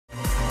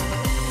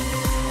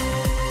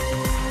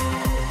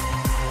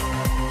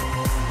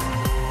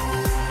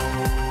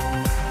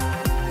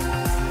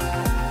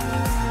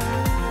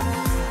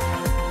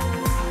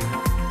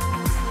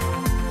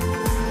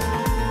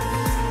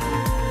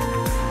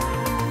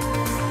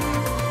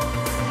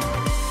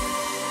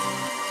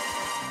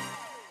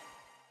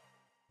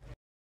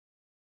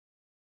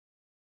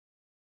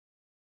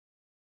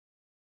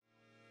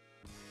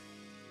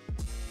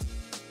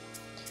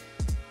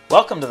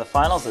Welcome to the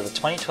finals of the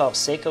 2012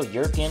 Seiko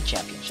European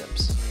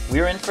Championships. We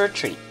are in for a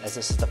treat, as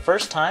this is the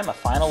first time a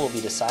final will be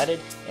decided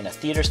in a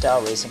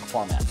theater-style racing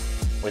format,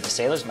 where the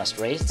sailors must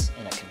race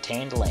in a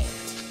contained lane.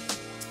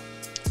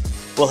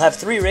 We'll have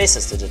 3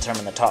 races to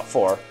determine the top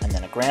 4, and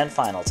then a grand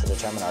final to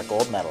determine our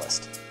gold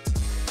medalist.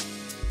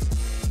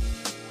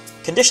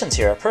 Conditions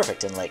here are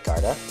perfect in Lake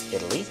Garda,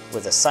 Italy,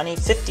 with a sunny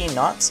 15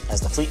 knots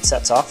as the fleet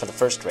sets off for the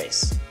first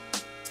race.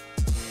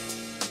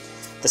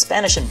 The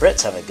Spanish and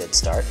Brits have a good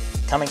start,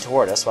 coming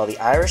toward us while the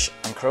Irish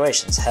and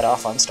Croatians head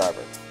off on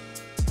starboard.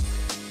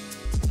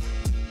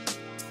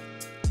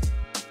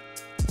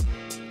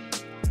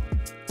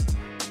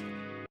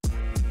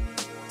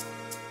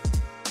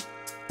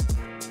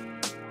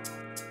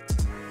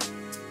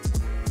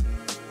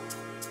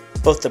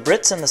 Both the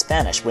Brits and the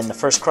Spanish win the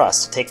first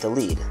cross to take the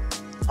lead.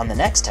 On the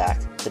next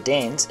tack, the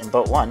Danes in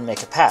Boat 1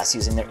 make a pass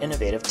using their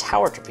innovative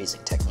tower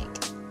trapezing technique.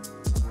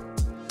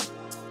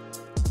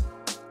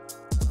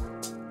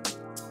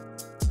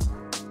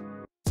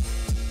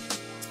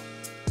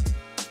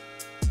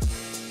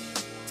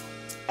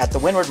 At the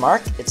windward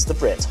mark, it's the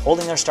Brits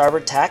holding their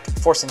starboard tack,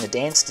 forcing the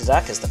Danes to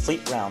duck as the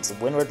fleet rounds the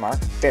windward mark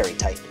very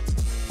tight.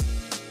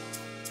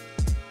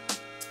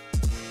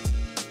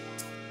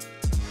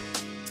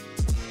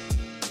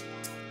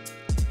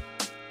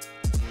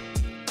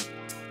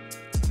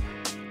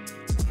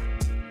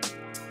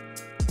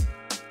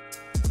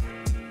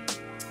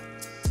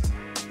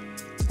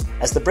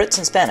 As the Brits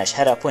and Spanish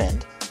head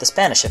upwind, the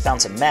Spanish have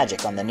found some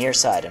magic on the near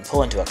side and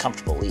pull into a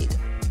comfortable lead.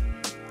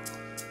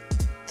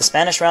 The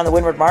Spanish round the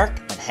windward mark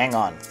and hang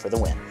on for the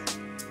win.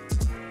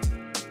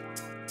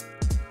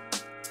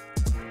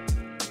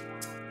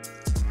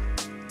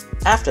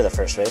 After the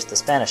first race, the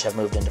Spanish have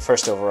moved into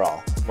first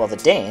overall, while the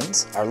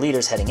Danes, our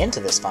leaders heading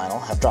into this final,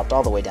 have dropped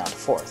all the way down to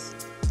fourth.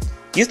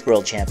 Youth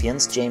World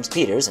Champions James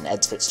Peters and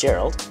Ed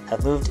Fitzgerald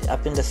have moved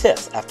up into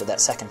fifth after that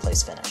second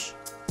place finish.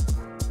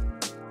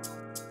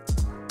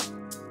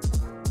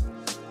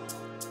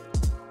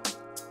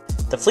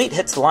 The fleet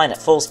hits the line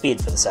at full speed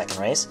for the second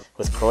race,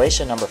 with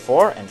Croatia number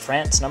 4 and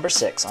France number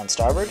 6 on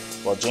starboard,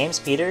 while James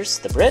Peters,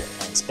 the Brit,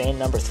 and Spain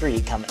number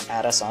 3 come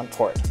at us on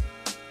port.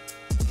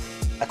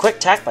 A quick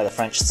tack by the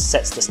French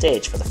sets the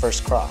stage for the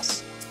first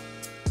cross.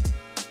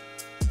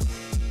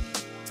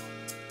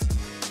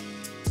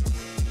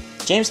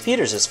 James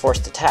Peters is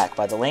forced to tack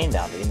by the lane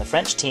boundary, and the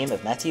French team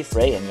of Mathieu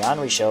Frey and Jan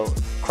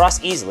Richaud cross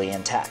easily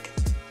and tack.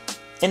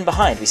 In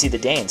behind, we see the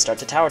Danes start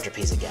to tower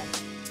trapeze again.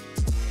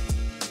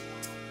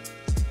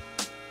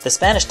 The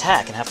Spanish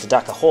tack and have to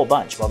duck a whole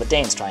bunch while the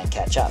Danes try and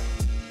catch up.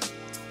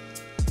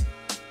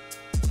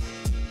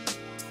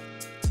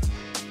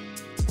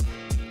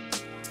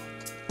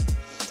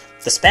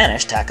 The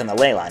Spanish tack on the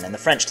ley line and the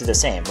French do the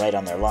same right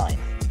on their line.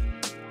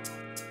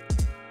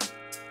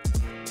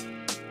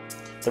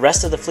 The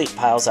rest of the fleet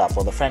piles up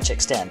while the French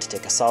extend to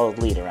take a solid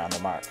lead around the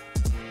mark.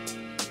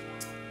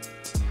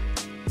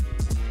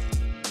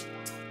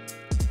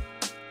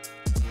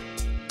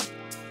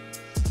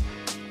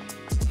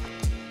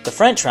 The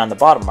French round the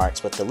bottom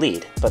marks with the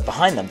lead, but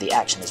behind them the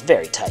action is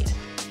very tight.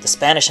 The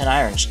Spanish and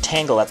Irish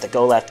tangle at the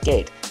go-left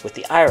gate, with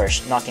the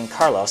Irish knocking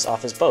Carlos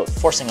off his boat,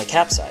 forcing a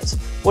capsize.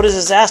 What a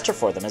disaster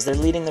for them as they're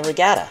leading the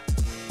regatta!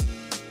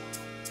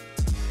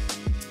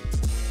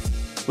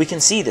 We can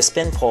see the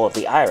spin pole of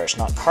the Irish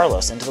knock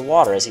Carlos into the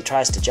water as he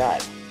tries to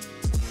jibe.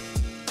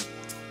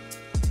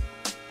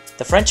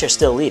 The French are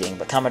still leading,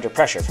 but come under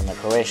pressure from the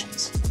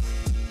Croatians.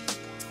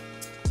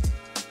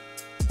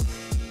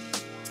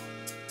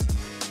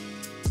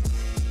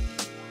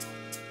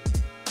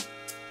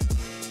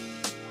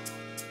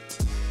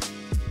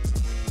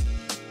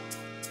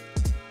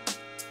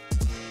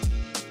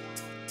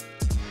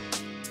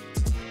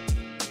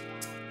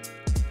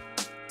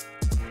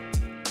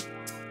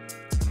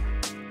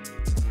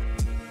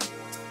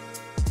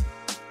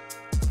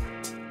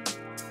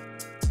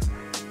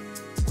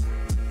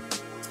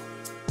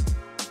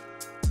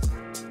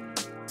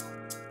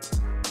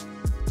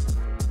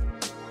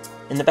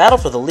 In the battle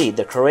for the lead,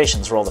 the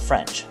Croatians roll the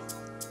French.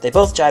 They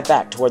both jibe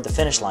back toward the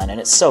finish line,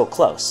 and it's so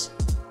close.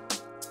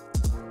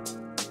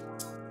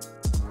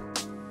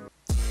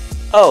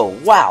 Oh,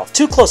 wow,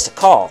 too close to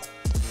call!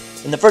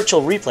 In the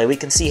virtual replay, we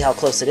can see how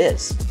close it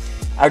is.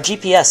 Our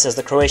GPS says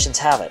the Croatians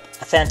have it.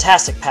 A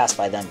fantastic pass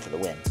by them for the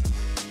win.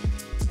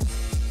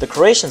 The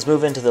Croatians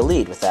move into the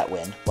lead with that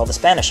win, while the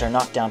Spanish are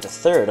knocked down to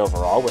third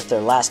overall with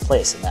their last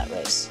place in that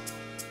race.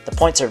 The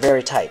points are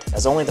very tight,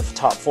 as only the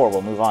top 4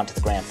 will move on to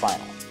the grand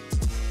final.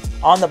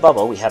 On the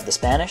bubble, we have the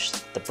Spanish,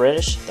 the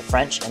British, the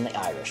French, and the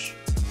Irish.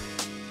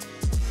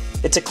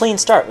 It's a clean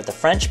start with the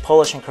French,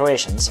 Polish, and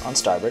Croatians on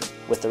starboard,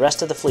 with the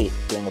rest of the fleet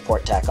doing the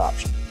port tack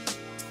option.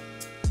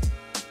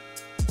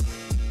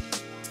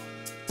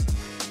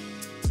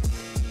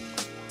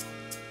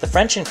 The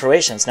French and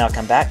Croatians now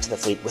come back to the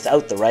fleet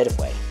without the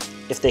right-of-way.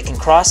 If they can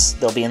cross,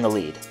 they'll be in the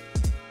lead.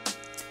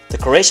 The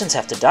Croatians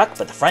have to duck,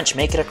 but the French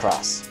make it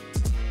across.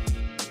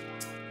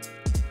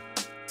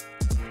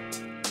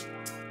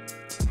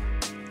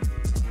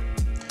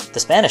 The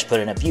Spanish put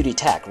in a beauty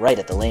tack right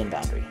at the lane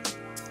boundary.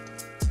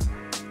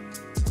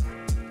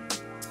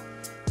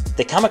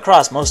 They come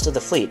across most of the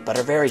fleet, but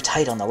are very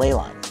tight on the ley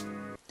line.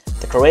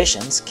 The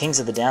Croatians, kings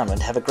of the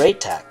downwind, have a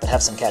great tack, but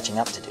have some catching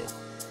up to do.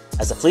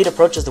 As the fleet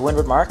approaches the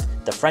windward mark,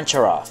 the French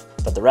are off,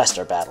 but the rest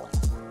are battling.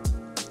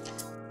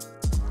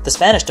 The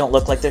Spanish don't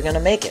look like they're going to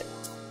make it.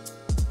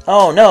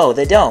 Oh no,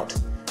 they don't!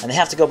 And they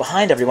have to go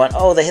behind everyone.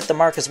 Oh, they hit the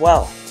mark as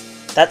well.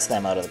 That's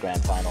them out of the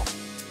grand final.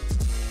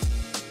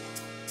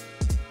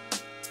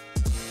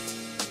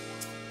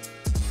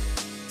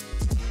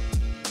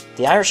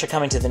 The Irish are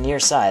coming to the near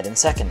side in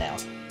second now.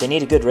 They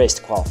need a good race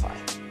to qualify.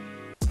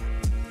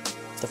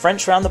 The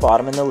French round the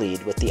bottom in the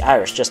lead, with the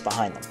Irish just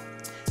behind them.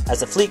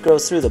 As the fleet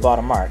grows through the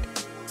bottom mark,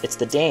 it's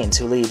the Danes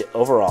who lead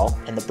overall,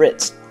 and the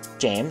Brits,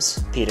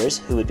 James, Peters,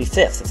 who would be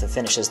fifth if it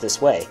finishes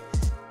this way.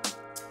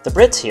 The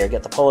Brits here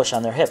get the Polish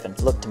on their hip and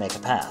look to make a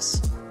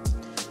pass.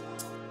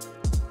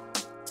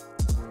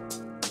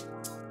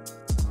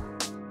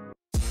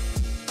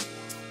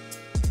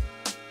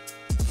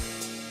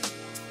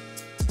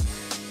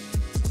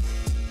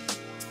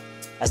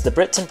 As the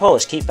Brits and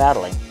Polish keep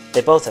battling, they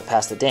both have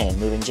passed the Dane,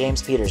 moving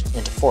James Peters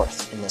into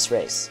fourth in this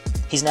race.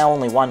 He's now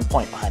only 1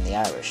 point behind the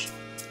Irish.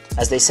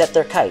 As they set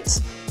their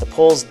kites, the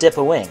Poles dip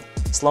a wing,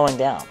 slowing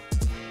down.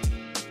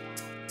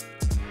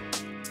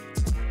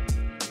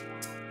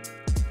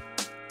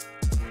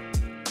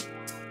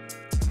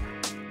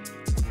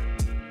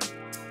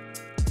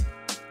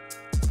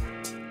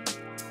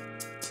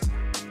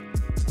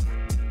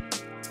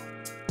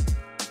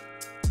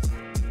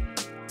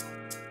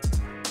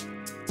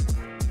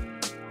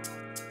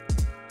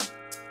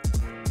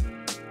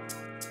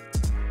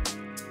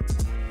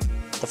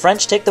 The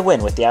French take the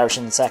win with the Irish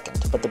in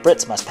second, but the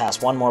Brits must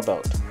pass one more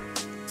boat.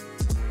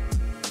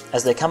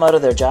 As they come out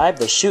of their jibe,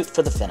 they shoot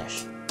for the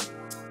finish.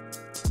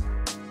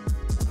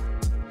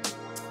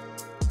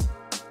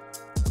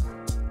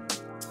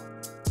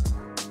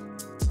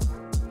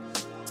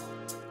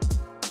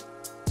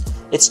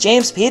 It's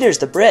James Peters,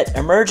 the Brit,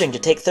 emerging to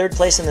take third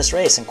place in this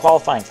race and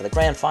qualifying for the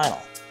grand final.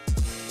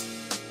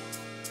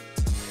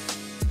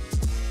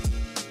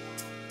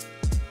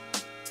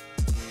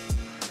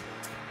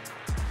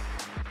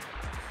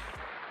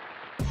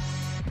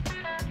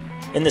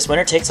 In this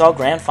winner-takes-all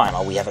grand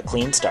final, we have a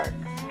clean start.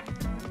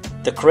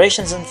 The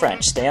Croatians and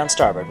French stay on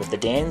starboard, with the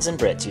Danes and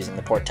Brits using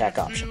the port tack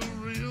option.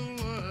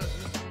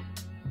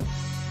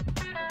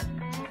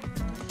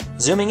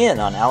 Zooming in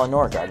on Alan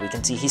Norgard, we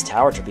can see he's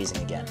tower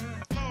trapezing again.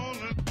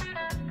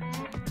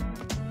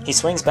 He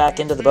swings back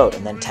into the boat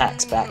and then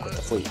tacks back with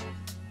the fleet.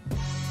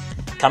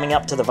 Coming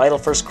up to the vital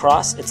first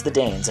cross, it's the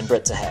Danes and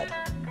Brits ahead.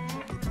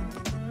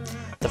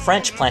 The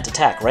French plant a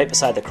tack right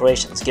beside the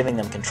Croatians, giving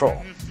them control.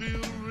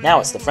 Now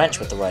it's the French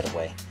with the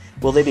right-of-way.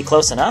 Will they be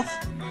close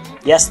enough?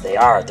 Yes, they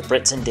are. The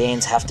Brits and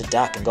Danes have to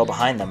duck and go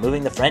behind them,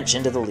 moving the French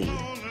into the lead.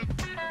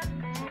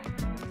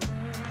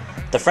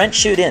 The French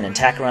shoot in and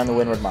tack around the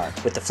windward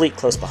mark, with the fleet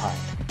close behind.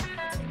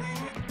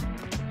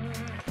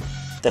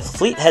 The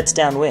fleet heads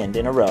downwind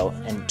in a row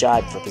and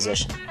jibe for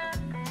position.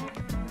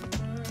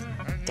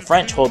 The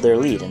French hold their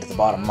lead into the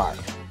bottom mark.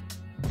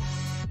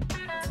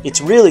 It's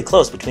really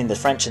close between the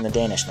French and the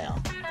Danish now.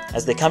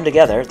 As they come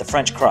together, the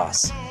French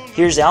cross.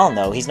 Here's Alan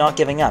though, he's not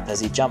giving up as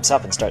he jumps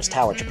up and starts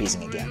tower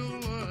trapezing again.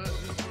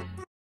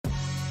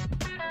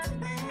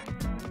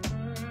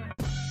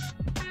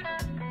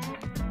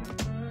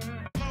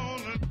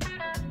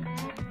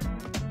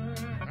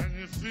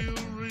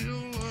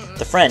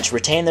 The French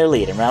retain their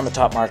lead and round the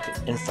top mark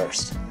in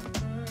first.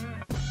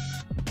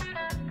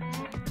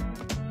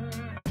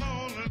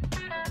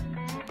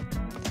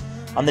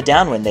 On the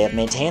downwind they have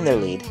maintained their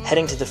lead,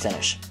 heading to the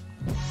finish.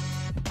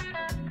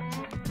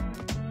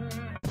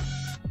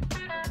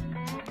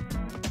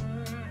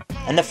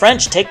 And the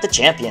French take the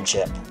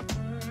championship.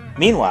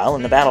 Meanwhile,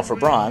 in the battle for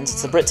bronze,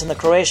 it's the Brits and the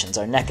Croatians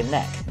are neck and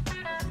neck.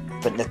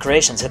 But the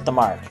Croatians hit the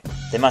mark.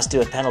 They must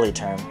do a penalty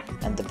turn,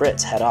 and the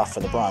Brits head off for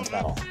the bronze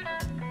medal.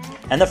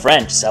 And the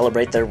French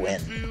celebrate their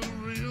win.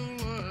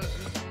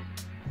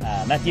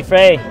 Mathieu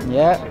Frey,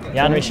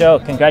 Jan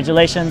Richaud,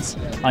 congratulations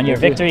on your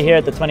victory here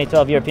at the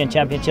 2012 European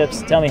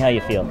Championships. Tell me how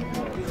you feel.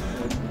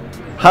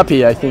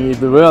 Happy, I think is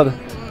the word,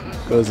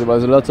 because there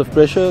was a lot of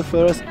pressure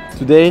for us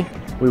today.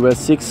 We were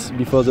 6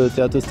 before the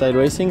theatre style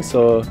racing,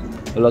 so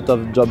a lot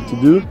of job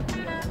to do.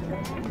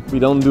 We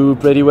don't do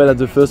pretty well at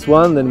the first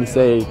one, then we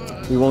say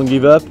we won't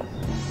give up.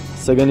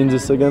 Second in the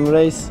second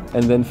race,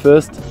 and then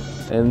first,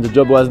 and the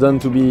job was done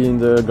to be in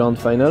the grand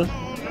final.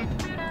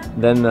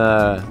 Then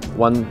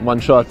one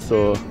shot,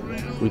 so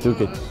we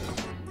took it.